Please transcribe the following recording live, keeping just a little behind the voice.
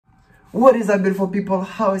What is up, beautiful people?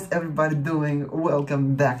 How is everybody doing?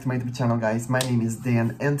 Welcome back to my YouTube channel, guys. My name is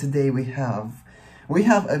Dan, and today we have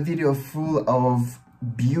a video full of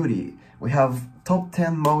beauty. We have top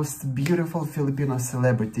 10 most beautiful Filipino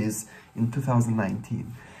celebrities in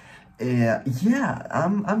 2019. Yeah,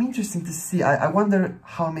 I'm interested to see. I wonder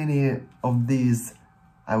how many of these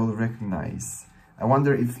I will recognize. I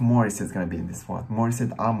wonder if Morissette is gonna be in this one.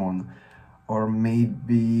 Morissette Amon, or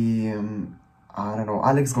maybe I don't know,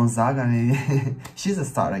 Alex Gonzaga. She's a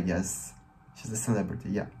star, I guess. She's a celebrity.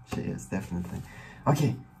 Yeah, she is, definitely.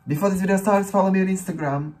 Okay, before this video starts, follow me on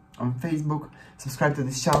Instagram, on Facebook, subscribe to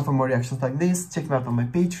this channel for more reactions like this, check me out on my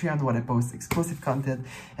Patreon where I post exclusive content,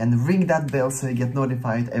 and ring that bell so you get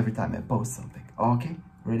notified every time I post something. Okay,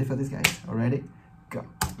 ready for this, guys? Already? Go.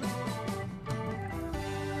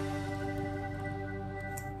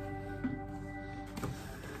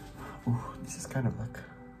 Ooh, this is kind of like...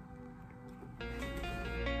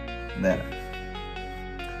 There.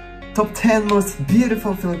 Top 10 most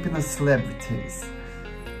beautiful Filipino celebrities.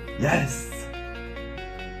 Yes!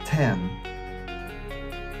 10.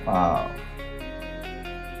 Wow.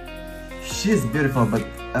 She's beautiful, but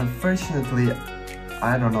unfortunately,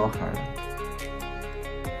 I don't know her.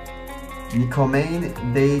 Nicolaine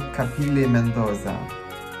de Capili Mendoza.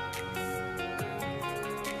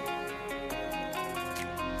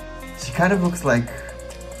 She kind of looks like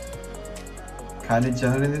Kylie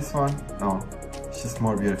Jenner in this one? No, she's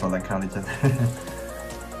more beautiful than Kylie Jenner.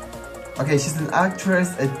 Okay, she's an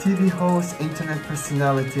actress, a TV host, internet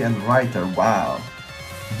personality, and writer. Wow.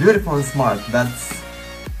 Beautiful and smart. That's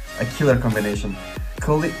a killer combination.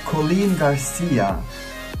 Colleen Garcia.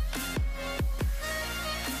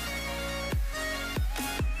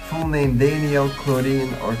 Full name Daniel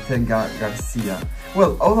Claudine Ortega Garcia.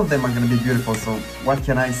 Well, all of them are gonna be beautiful, so what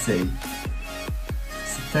can I say?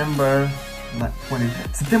 September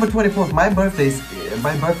 24th. My birthday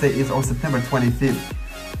is on September 25th.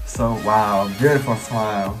 So wow, beautiful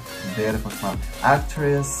smile, beautiful smile.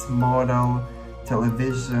 Actress, model,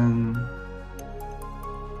 television.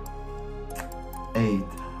 8.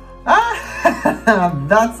 Ah,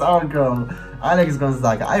 that's our girl, Alex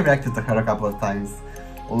Gonzaga. I reacted to her a couple of times.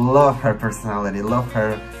 Love her personality, love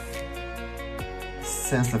her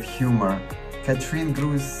sense of humor. Catherine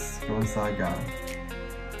Cruz Gonzaga.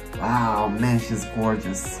 Wow, man, she's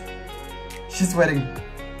gorgeous. She's wearing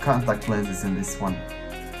contact lenses in this one.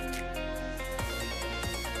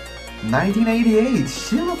 1988.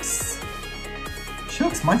 She looks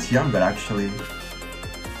much younger, actually.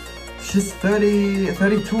 She's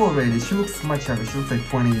 32 already. She looks much younger. She looks like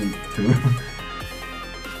 22.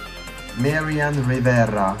 Marian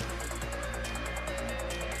Rivera.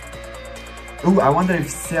 Ooh, I wonder if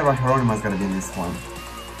Sarah Hieronymus gonna be in this one.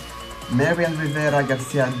 Marian Rivera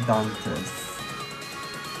Garcia Dantes.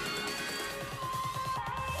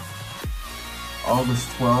 August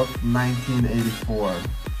 12th, 1984.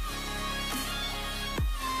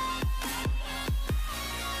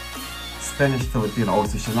 Spanish Filipino.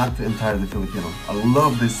 Also, she's not entirely Filipino. I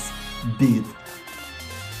love this beat.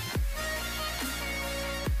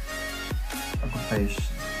 Occupation.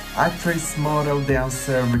 Actress, model,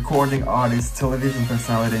 dancer, recording artist, television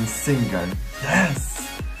personality, and singer. Yes!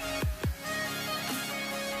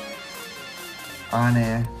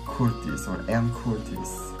 Anne Curtis, or Anne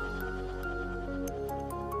Curtis.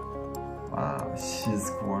 Wow, she's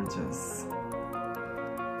gorgeous.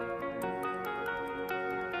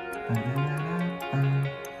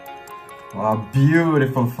 Wow,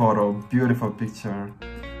 beautiful photo, beautiful picture.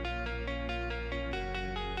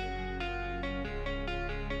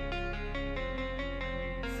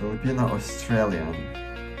 Filipino Australian.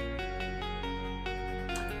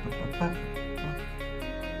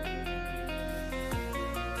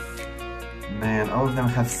 Man, all of them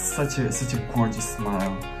have such a gorgeous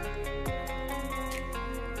smile.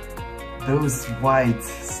 Those white,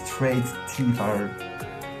 straight teeth are...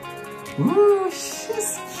 Ooh,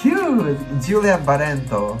 she's cute! Julia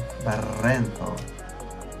Barrento.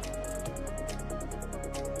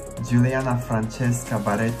 Juliana Francesca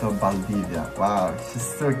Barreto Baldivia. Wow, she's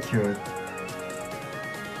so cute.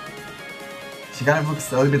 She kind of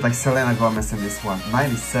looks a little bit like Selena Gomez in this one.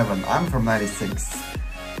 97. I'm from 96.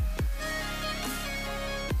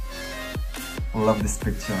 Love this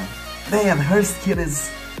picture. Man, her skin is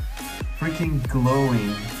freaking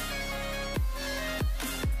glowing.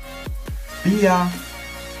 Pia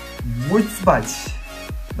Wurzbach.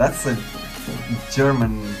 That's a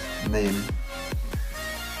German name.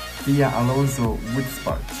 Pia Alonso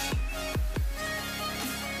Wurzbach.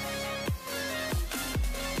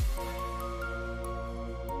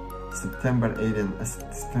 September 18th,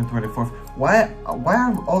 September 24th. Why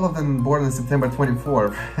are all of them born on September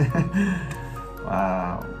 24th?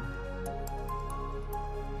 Wow.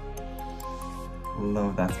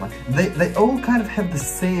 Love that one. They all kind of have the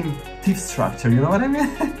same teeth structure, you know what I mean?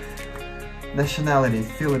 Nationality,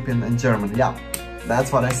 Philippine and German. Yeah,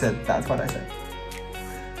 that's what I said. That's what I said.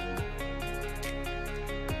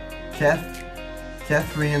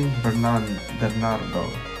 Catherine Bernardo.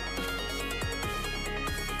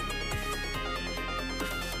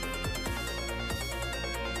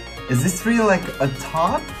 Is this really like a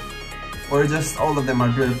top? Or just all of them are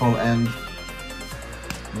beautiful? And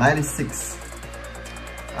 96.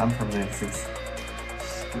 I'm from 96.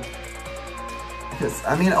 Because,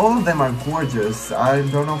 I mean, all of them are gorgeous. I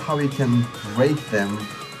don't know how we can rate them.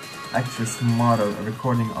 Actress, model,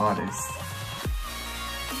 recording artist.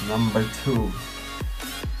 Number 2.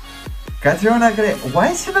 Catriona Gray.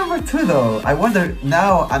 Why is she number 2 though? I wonder,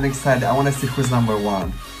 now I'm excited. I want to see who's number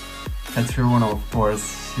 1. Catriona, of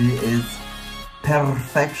course. She is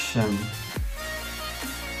perfection.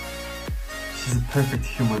 She's a perfect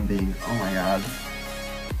human being. Oh my god.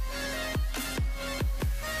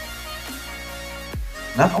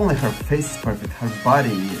 Not only her face is perfect, her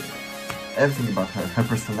body, everything about her, her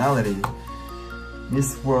personality.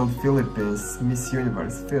 Miss World Philippines, Miss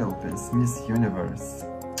Universe Philippines, Miss Universe.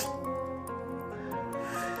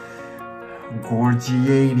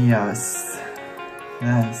 Gorgianias.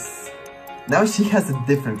 Yes. Now she has a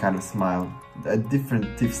different kind of smile, a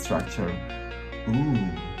different teeth structure. Ooh.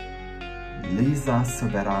 Lisa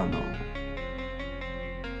Soberano.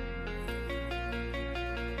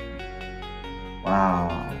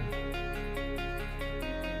 Wow.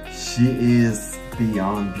 She is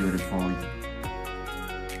beyond beautiful.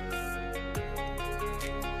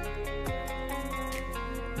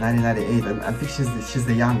 1998, and I think she's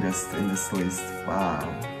the youngest in this list. Wow.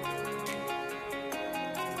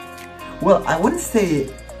 Well, I wouldn't say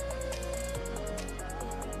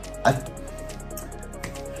I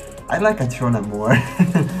like Catriona more.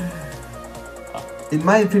 In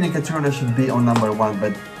my opinion, Catriona should be on number 1,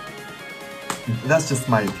 but that's just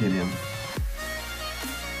my opinion.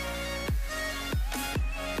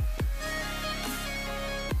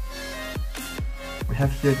 We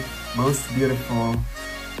have here most beautiful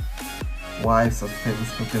wives of famous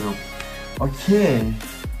Filipino. Okay,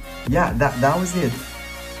 yeah, that was it.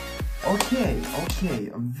 Okay,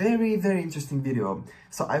 a very interesting video.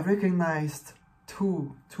 So I recognized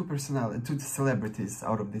two celebrities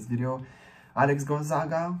out of this video. Alex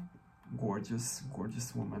Gonzaga, gorgeous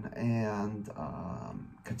woman, and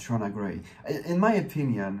Catriona Gray. In my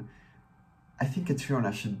opinion, I think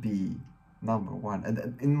Catriona should be number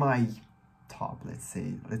 1 in my top. Let's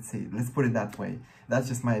put it that way. That's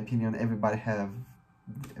just my opinion. Everybody has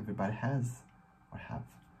or have.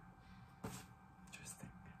 Interesting.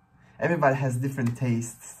 Everybody has different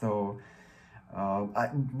tastes. So,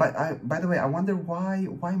 by the way, I wonder why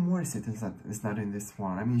Morissette is not in this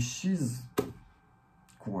one. I mean, she's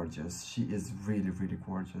gorgeous. She is really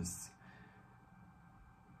gorgeous.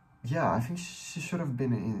 Yeah, I think she should have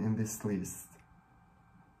been in this list,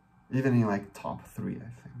 even in like top 3, I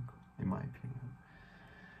think, in my opinion.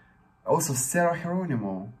 Also Sarah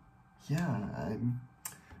Geronimo. Yeah,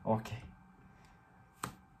 okay,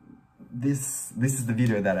 this is the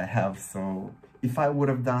video that I have. So if I would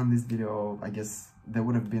have done this video, I guess there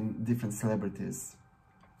would have been different celebrities,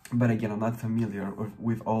 but again, I'm not familiar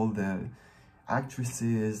with all the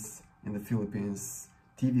actresses in the Philippines,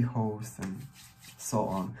 TV hosts, and so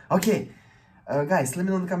on. Okay, guys, let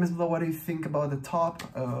me know in the comments below what do you think about the top,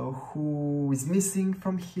 who is missing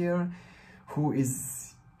from here, who is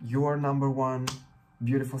your number 1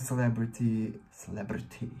 beautiful celebrity.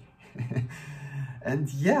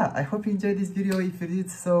 And yeah, I hope you enjoyed this video. If you did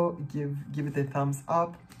so, give it a thumbs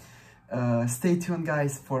up. Stay tuned,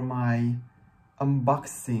 guys, for my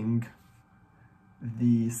unboxing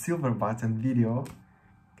the silver button video,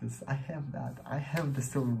 because I have that. I have the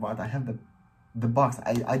silver button. I have the box.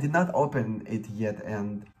 I did not open it yet,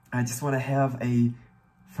 and I just want to have a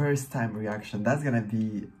first time reaction. That's gonna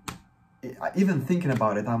be, even thinking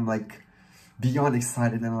about it, I'm like beyond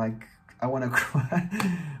excited, and like I want to cry.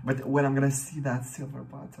 But when I'm gonna see that silver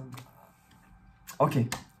button. Okay,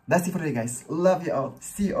 that's it for today, guys. Love you all.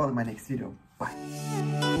 See you all in my next video.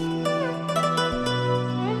 Bye.